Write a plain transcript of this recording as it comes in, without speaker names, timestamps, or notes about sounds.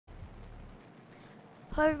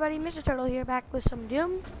Hello everybody, Mr. Turtle here, back with some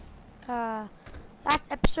Doom. Last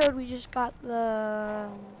episode we just got the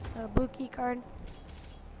blue key card.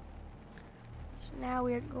 So now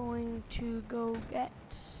we're going to go get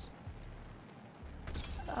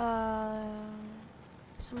some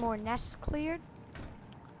more nests cleared.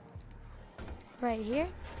 Right here,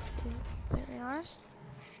 to be completely honest.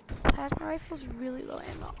 Plasma rifle's really low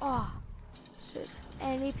ammo. Oh, so there's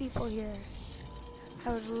any people here,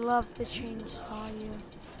 I would love to chainsaw you.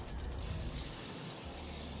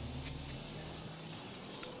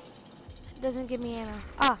 It doesn't give me ammo.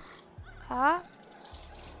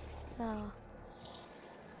 No.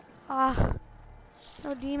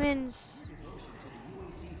 No demons.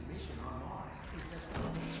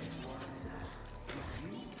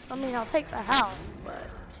 I mean, I'll take the health, but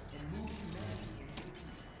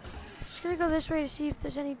just gonna go this way to see if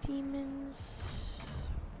there's any demons.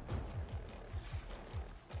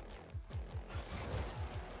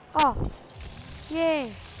 Oh,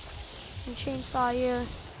 yay! And chainsaw you.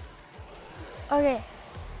 Okay,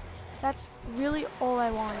 that's really all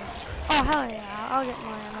I wanted. Oh hell yeah! I'll get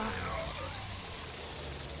more ammo.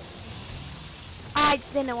 I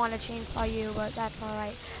didn't want to chainsaw you, but that's all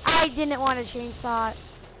right. I didn't want to chainsaw it.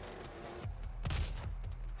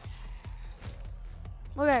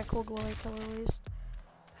 Look at that cool glowy kill at least.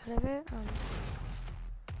 Out of it.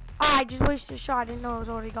 I just wasted a shot. I didn't know it was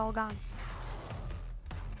already all gone.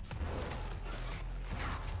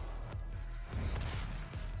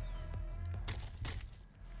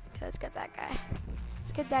 Okay, let's get that guy.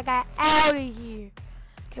 Let's get that guy out of here.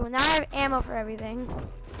 Okay, well now I have ammo for everything.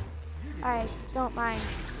 I don't mind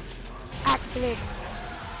activating it.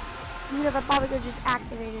 Even if I probably could have just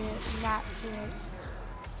activated it and that's it.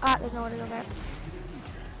 There's nowhere to go there.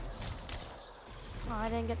 Oh, I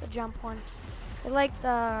didn't get the jump one. I like the...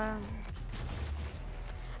 I'm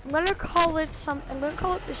gonna call it something. I'm gonna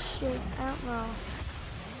call it the shape. I don't know.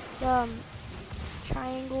 The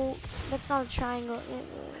triangle. That's not a triangle.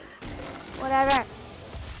 Whatever.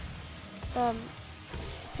 The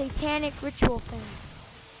satanic ritual thing.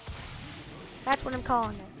 That's what I'm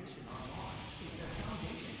calling it.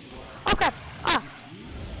 Okay.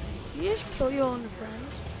 You just kill your own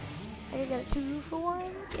friends. I can get a 2 for 1.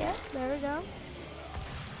 Yeah, there we go.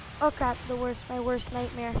 Oh crap, my worst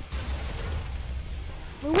nightmare.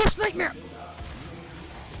 My worst nightmare!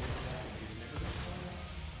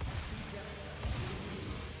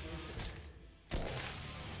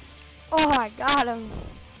 Oh, I got him.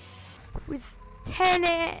 With 10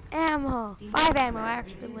 ammo. 5 ammo,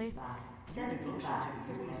 actually. Okay.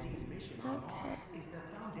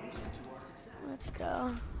 Let's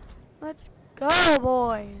go. Let's go,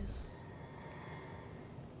 boys.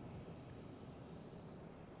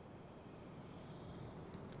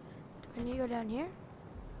 Do I need to go down here?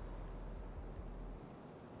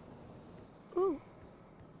 Ooh.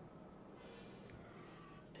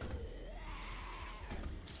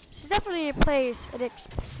 This is definitely a place it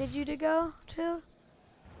expected you to go to. I'm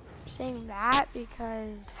saying that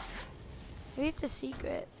because maybe it's a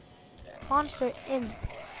secret. Monster Imp.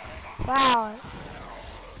 Wow.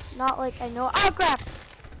 Not like I know. Oh crap!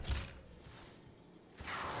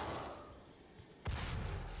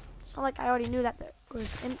 It's not like I already knew that there was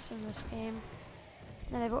imps in this game.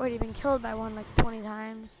 And I've already been killed by one like 20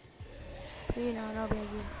 times. But you know, no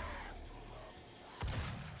biggie.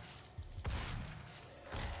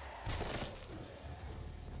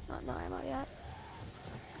 No ammo yet.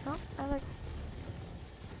 No, I like...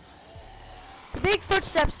 The big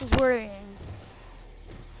footsteps is worrying.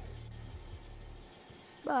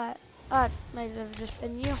 But, might have just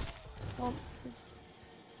been you. Well, it's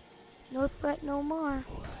no threat no more.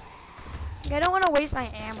 Like, I don't want to waste my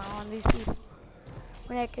ammo on these people.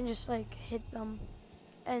 When I can just, like, hit them.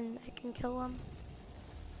 And I can kill them.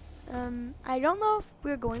 I don't know if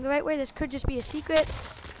we're going the right way. This could just be a secret.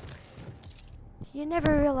 You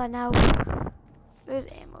never really know. There's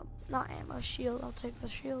ammo. Not ammo. Shield. I'll take the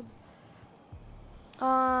shield.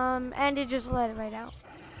 And it just let it right out.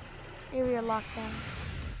 Area lockdown.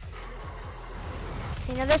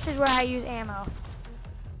 Okay, now this is where I use ammo.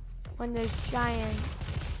 When there's giant,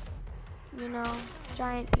 you know,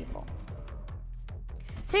 giant people.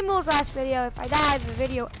 Same rule as last video. If I die, the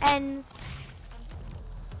video ends.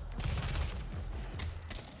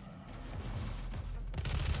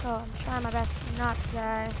 Oh, I'm trying my best not to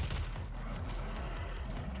die.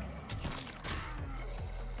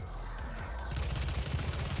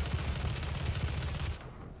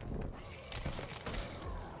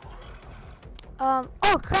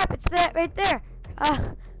 Oh crap, it's there, right there.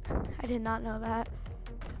 I did not know that.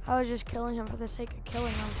 I was just killing him for the sake of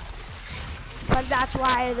killing him. But that's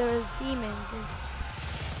why there's demons.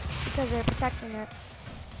 because they're protecting it.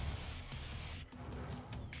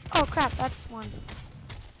 Oh crap, that's one.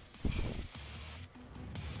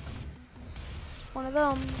 One of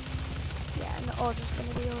them. Yeah, and the ult is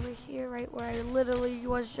gonna be over here, right where I literally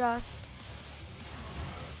was just.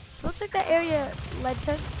 So looks like that area led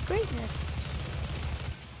to greatness.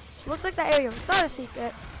 So looks like that area was not a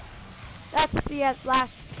secret. That's the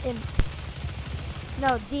last imp.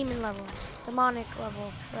 No, demon level. Demonic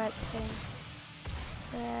level threat thing.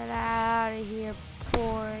 Get out of here,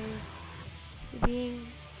 boy. You're being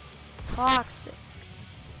toxic.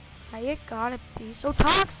 Now you gotta be so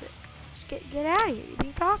toxic. Just get out of here. You're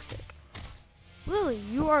being toxic. Lily,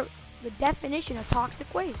 you are the definition of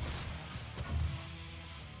toxic waste.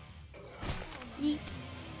 Yeet.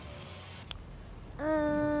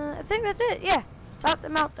 I think that's it. Yeah. Stop the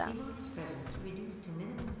meltdown. Presence reduced to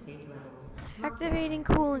minimum safe levels. Activating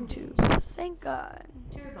cooling tube. Thank God.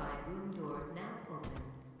 Turbine room doors now open.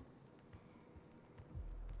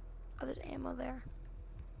 Oh, there's ammo there.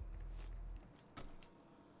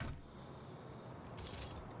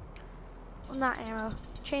 Well, not ammo.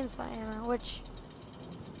 Chainsaw ammo, which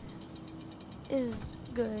is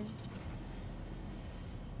good.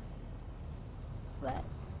 But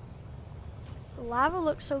the lava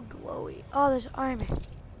looks so glowy. Oh, there's armor.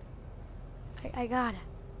 I got it.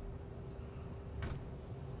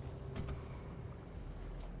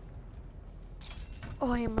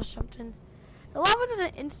 Oh, I almost jumped in. The lava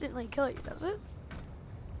doesn't instantly kill you, does it?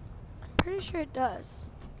 I'm pretty sure it does.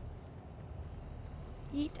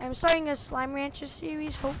 Yeet. I'm starting a Slime Rancher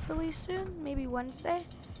series hopefully soon. Maybe Wednesday.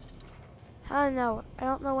 I don't know. I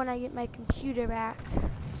don't know when I get my computer back.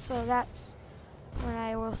 So that's when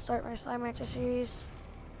I will start my Slime Rancher series.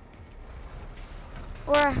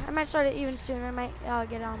 Or I might start it even sooner. I might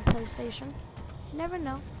get it on PlayStation. You never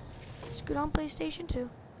know. It's good on PlayStation too.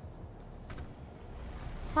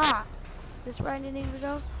 Ha! This is where I need to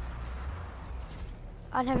go?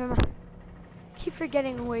 Oh, never mind. Keep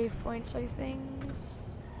forgetting waypoints, I think.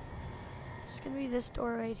 It's gonna be this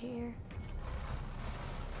door right here.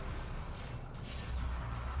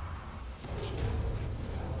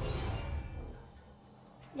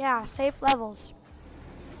 Yeah, safe levels.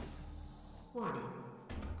 Warning.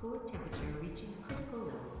 Core temperature reaching critical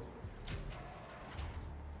levels.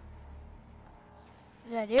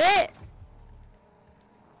 Did I do it?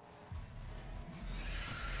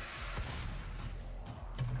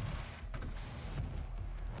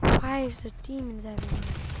 Why is there demons everywhere?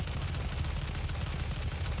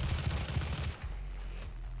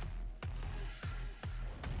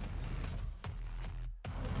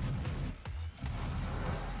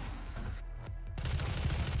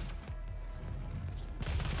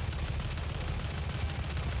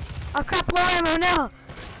 Oh crap, low ammo, no!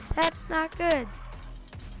 That's not good.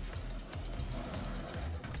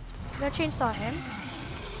 I'm gonna chainsaw him.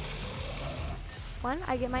 One,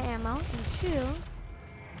 I get my ammo, and two,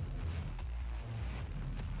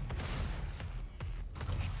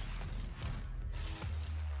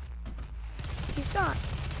 he's gone.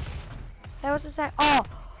 That was the side. Oh,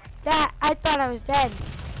 that, I thought I was dead.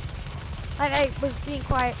 Like, I was being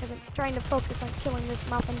quiet because I'm trying to focus on killing this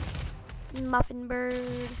muffin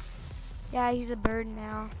bird. Yeah, he's a bird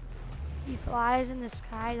now. He flies in the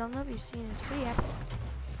sky. I don't know if you've seen it. It's pretty epic.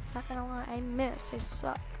 Not gonna lie, I miss. I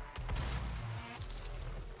suck.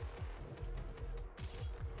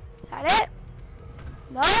 Is that it?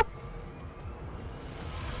 Nope.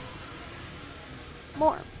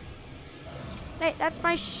 More. Hey, that's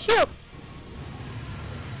my shield.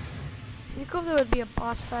 It'd be cool if there would be a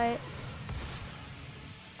boss fight.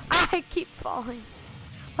 I keep falling.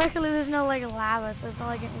 Luckily, there's no like lava, so it's not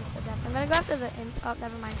like an instant death. I'm gonna go after the oh,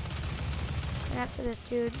 never mind. And after this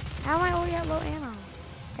dude. How am I already at low ammo?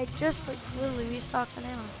 I just like literally restocked on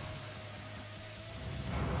ammo.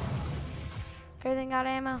 Everything got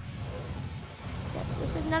ammo? Yeah,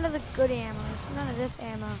 this is none of the good ammo. This is none of this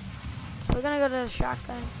ammo. We're gonna go to the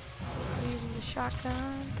shotgun. We're using the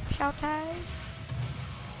shotgun. Shout ties.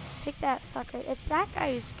 Take that, sucker. It's that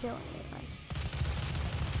guy who's killing me. Like.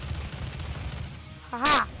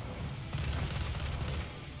 Haha!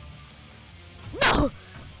 No!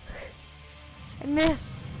 I missed.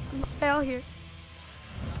 I'm gonna fail here.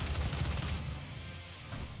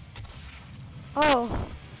 Oh.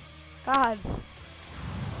 God.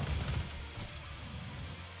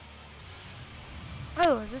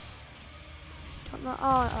 Oh, is this? Don't know.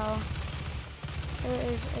 Oh. There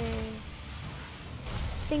is a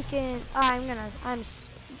thinking. I'm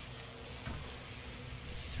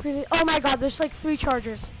really. Oh my God! There's like 3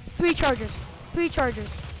 chargers. 3 chargers. 3 chargers.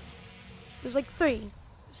 There's like 3.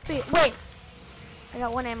 There's 3. Wait. I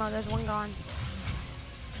got 1 ammo. There's 1 gone.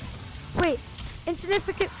 Wait,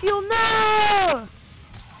 insignificant fuel, no!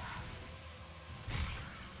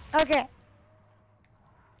 Okay.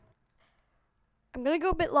 I'm gonna go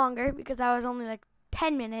a bit longer because I was only like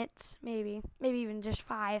 10 minutes, maybe even just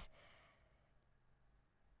 5.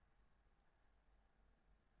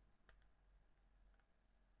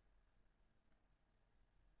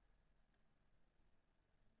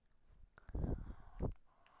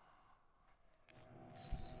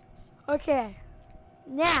 Okay.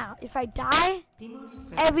 Now, if I die,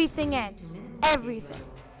 everything ends. Everything.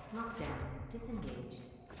 Lockdown disengaged.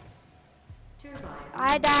 Turbine.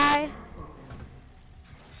 I die, open.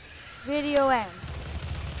 video ends.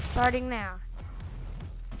 Starting now.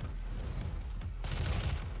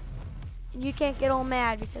 And you can't get all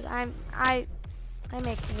mad because I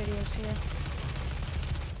make the videos here.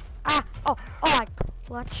 Oh, I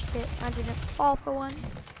clutched it. I didn't fall for once.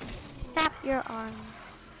 Snap your arm.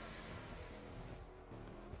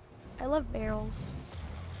 I love barrels.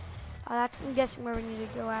 That's, I'm guessing, where we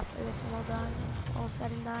need to go after this is all done. All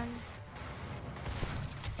said and done.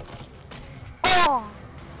 Oh!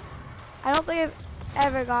 I don't think I've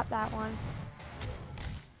ever got that one.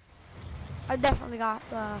 I definitely got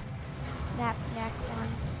the snap neck one.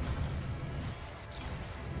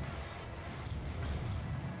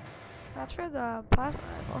 That's for the plasma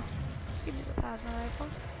rifle. Give me the plasma rifle.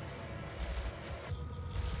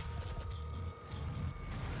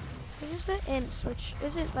 It's just the imps, which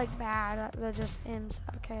isn't like bad. They're just imps.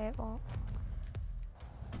 Okay, well.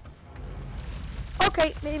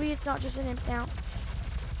 Okay, maybe it's not just an imp now.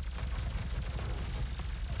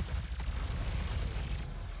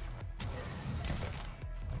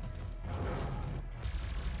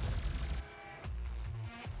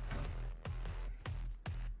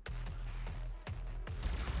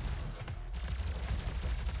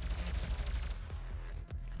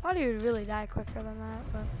 I thought he would really die quicker than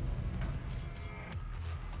that, but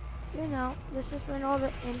you know, this is when all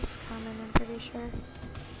the imps come in, I'm pretty sure.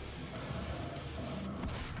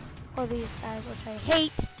 Or these guys, which I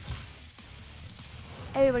hate.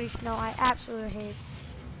 Everybody should know I absolutely hate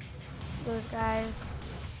those guys.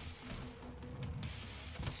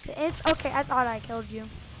 The imps, okay, I thought I killed you.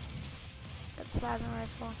 The plasma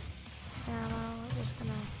rifle. Ammo, we're just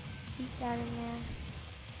gonna keep that in there.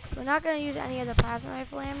 We're not going to use any of the plasma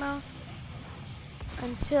rifle ammo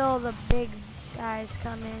until the big guys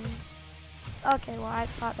come in. Okay, well, I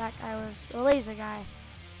thought that guy was the laser guy.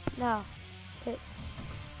 No,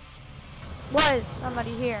 was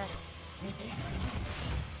somebody here.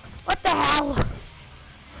 What the hell?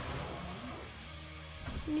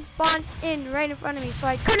 He spawned in right in front of me, so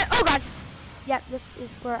I couldn't. Oh god! Yep, this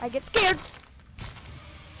is where I get scared.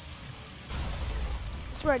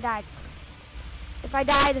 This is where I died. If I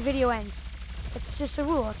die, the video ends. It's just a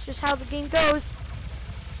rule. It's just how the game goes.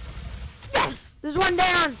 Yes! There's one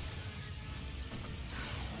down!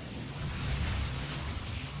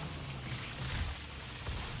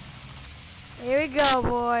 Here we go,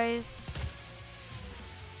 boys.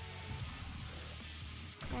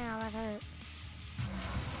 Ow, that hurt.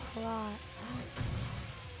 A lot.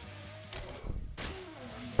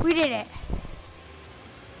 We did it.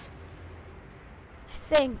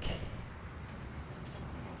 I think.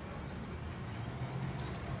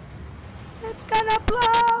 It's gonna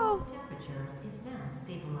blow! Temperature is now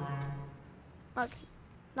stabilized. Okay,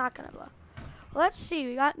 not gonna blow. Let's see,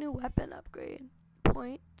 we got new weapon upgrade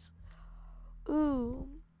points. Ooh,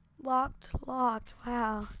 locked. Wow.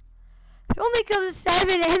 I've only killed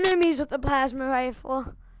 7 enemies with the plasma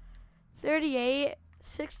rifle. 38,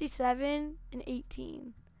 67, and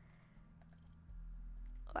 18.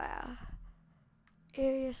 Wow.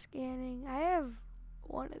 Area scanning. I have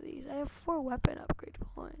one of these. I have 4 weapon upgrade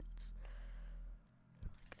points.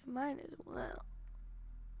 Mine as well.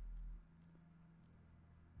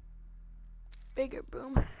 Bigger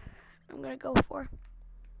boom. I'm gonna go for.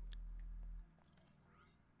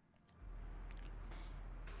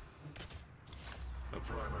 The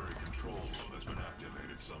primary control room has been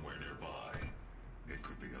activated somewhere nearby. It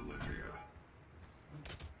could be Olivia.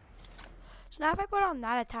 So now if I put on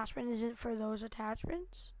that attachment, is it for those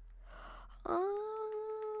attachments?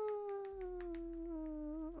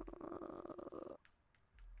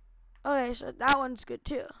 Okay, so that one's good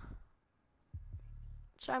too.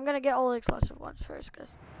 So I'm gonna get all the explosive ones first,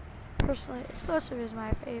 because personally, explosive is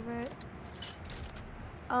my favorite.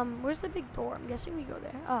 Where's the big door? I'm guessing we go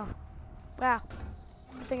there. Oh, wow.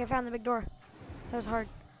 I think I found the big door. That was hard.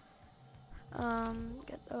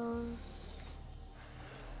 Get those.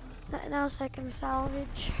 Nothing else I can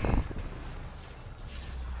salvage.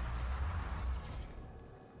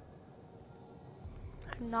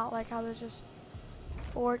 I do not like how there's just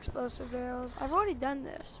 4 explosive barrels. I've already done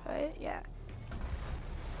this, right? Yeah.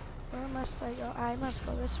 Where must I go? I must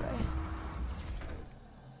go this way.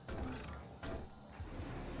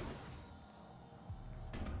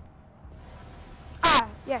 Ah,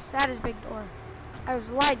 yes, that is big door. I was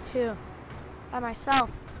lied to by myself.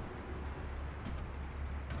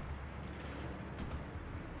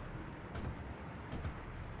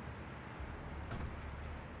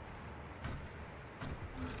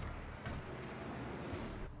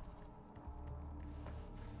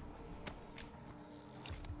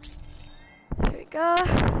 Here we go.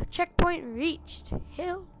 Checkpoint reached.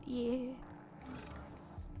 Hell yeah.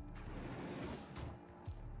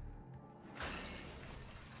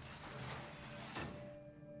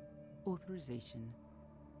 Authorization.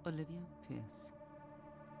 Olivia Pierce.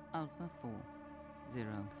 Alpha 40.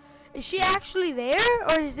 Is she actually there,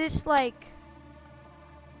 or is this like...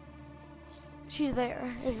 She's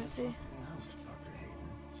there, isn't she?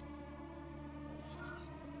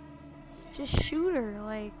 Just shoot her,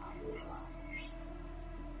 like...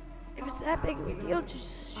 If it's that big of a deal,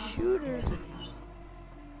 just shoot her.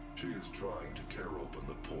 She is trying to tear open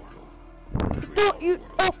the portal. between Don't our you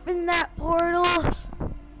worlds. open that portal!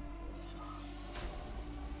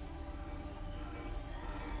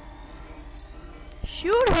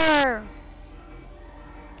 Shoot her!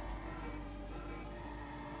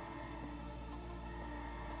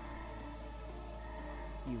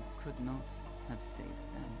 You could not have saved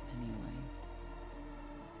them anyway.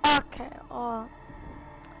 Okay,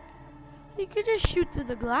 you could just shoot through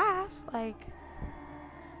the glass, like...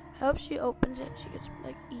 I hope she opens it and she gets,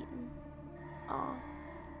 like, eaten. Aw.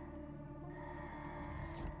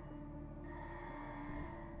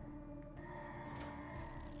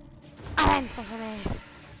 I'm something.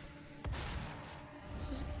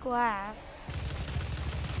 There's glass.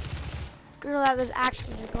 Good that there's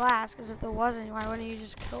actually the glass, because if there wasn't, why wouldn't you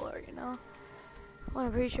just kill her, you know? Well,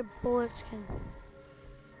 I'm pretty sure bullets can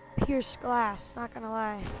pierce glass, not gonna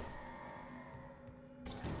lie.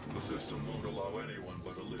 The system won't allow anyone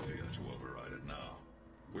but Olivia to override it now.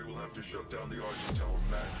 We will have to shut down the Argent Tower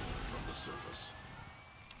manually from the surface.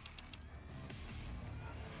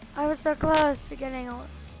 I was so close to getting a...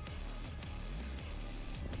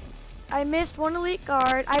 I missed one elite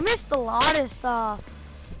guard. I missed a lot of stuff.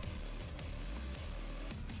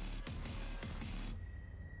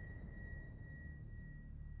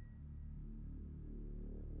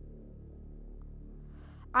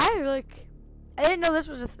 I didn't know this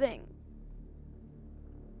was a thing.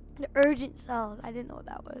 The urgent cells. I didn't know what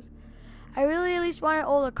that was. I really at least wanted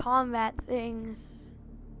all the combat things.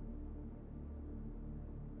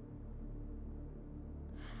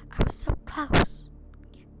 I was so close,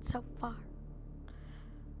 yet so far.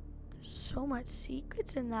 There's so much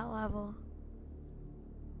secrets in that level.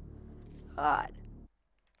 God.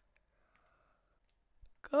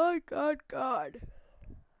 God.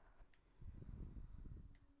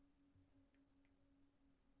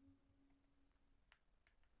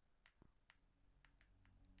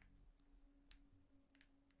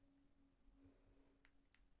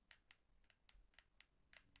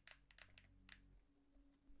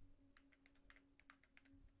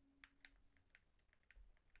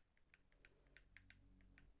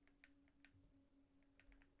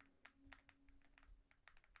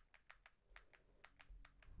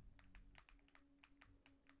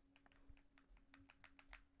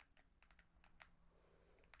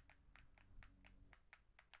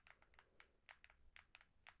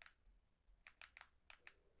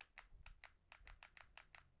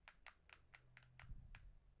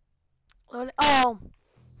 Load. Oh.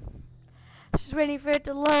 I was just waiting for it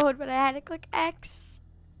to load, but I had to click X.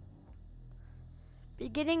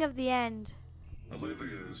 Beginning of the end.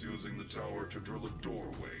 Olivia is using the tower to drill a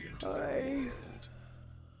doorway into the Sorry.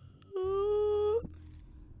 world.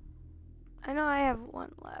 I know I have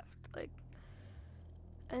one left, like,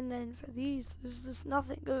 and then for these, there's just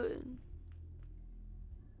nothing good.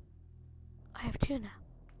 I have 2 now.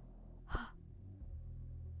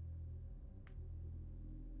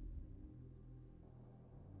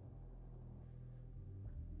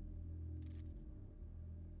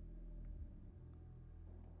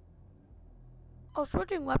 Oh,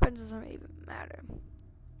 switching weapons doesn't even matter.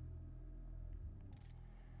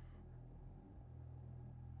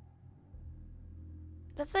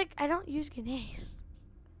 That's like, I don't use grenades.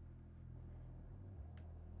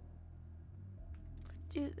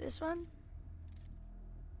 Do this one.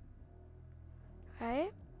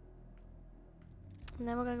 Right? And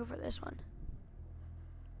then we're gonna go for this one.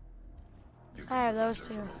 You I have can those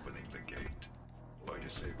prevent her two. from opening the gate by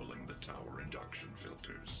disabling the tower induction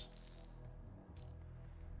filters.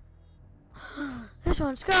 This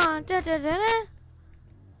one's gone. Da, da, da, da.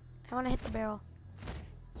 I want to hit the barrel.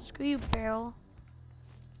 Screw you, barrel.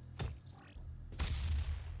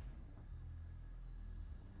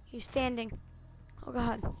 He's standing. Oh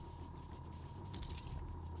god.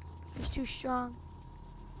 He's too strong.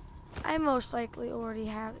 I most likely already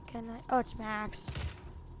have it. Can I? Oh, it's Max.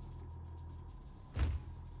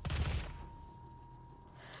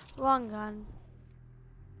 Wrong gun.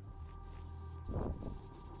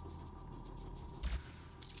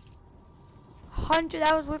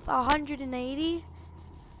 That was with 180.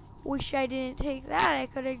 Wish I didn't take that. I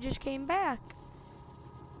could have just came back.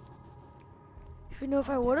 If you know if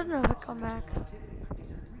I would have never come back.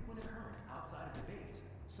 Is a frequent occurrence outside of the base,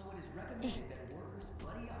 so it is recommended that workers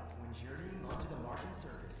buddy up when journeying onto the Martian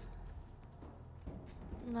surface.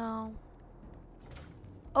 No.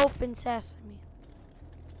 Open sesame.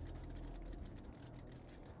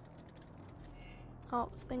 Oh,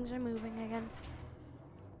 things are moving again.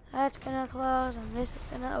 That's gonna close and this is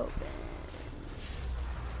gonna open.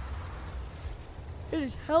 It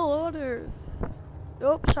is hell on Earth.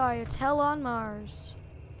 Nope, sorry, it's hell on Mars.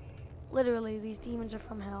 Literally, these demons are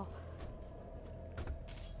from hell.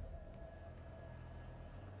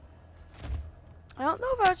 I don't know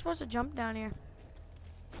if I was supposed to jump down here.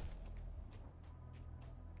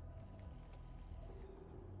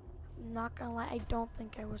 I'm not gonna lie, I don't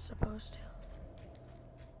think I was supposed to.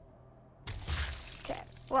 Okay,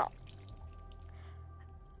 well.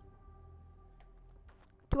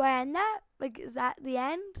 Do I end that? Like, is that the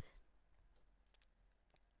end?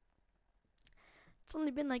 It's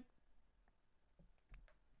only been like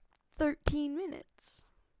 13 minutes.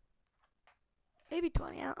 Maybe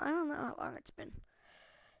 20. I don't know how long it's been.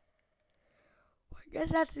 I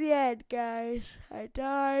guess that's the end, guys. I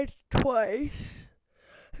died twice.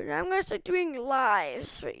 So now I'm going to start doing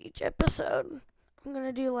lives for each episode. I'm going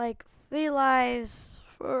to do like 3 lives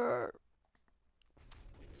for...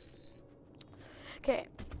 Okay.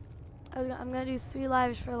 I'm going to do 3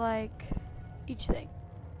 lives for like each thing.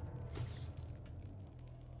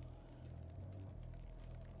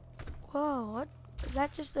 Whoa, what? Is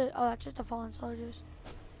that just a... Oh, that's just a fallen soldiers.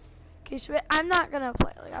 Okay, so I'm not going to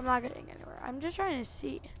play. Like, I'm not getting anywhere. I'm just trying to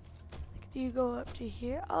see. Like, do you go up to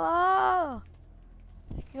here? Oh!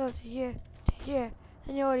 You go up to here,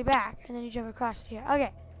 then you're already back, and then you jump across to here.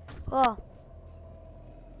 Okay, well,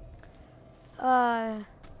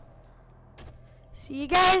 see you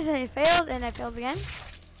guys, and I failed again.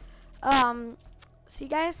 See you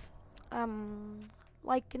guys,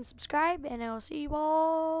 like and subscribe, and I will see you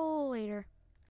all later.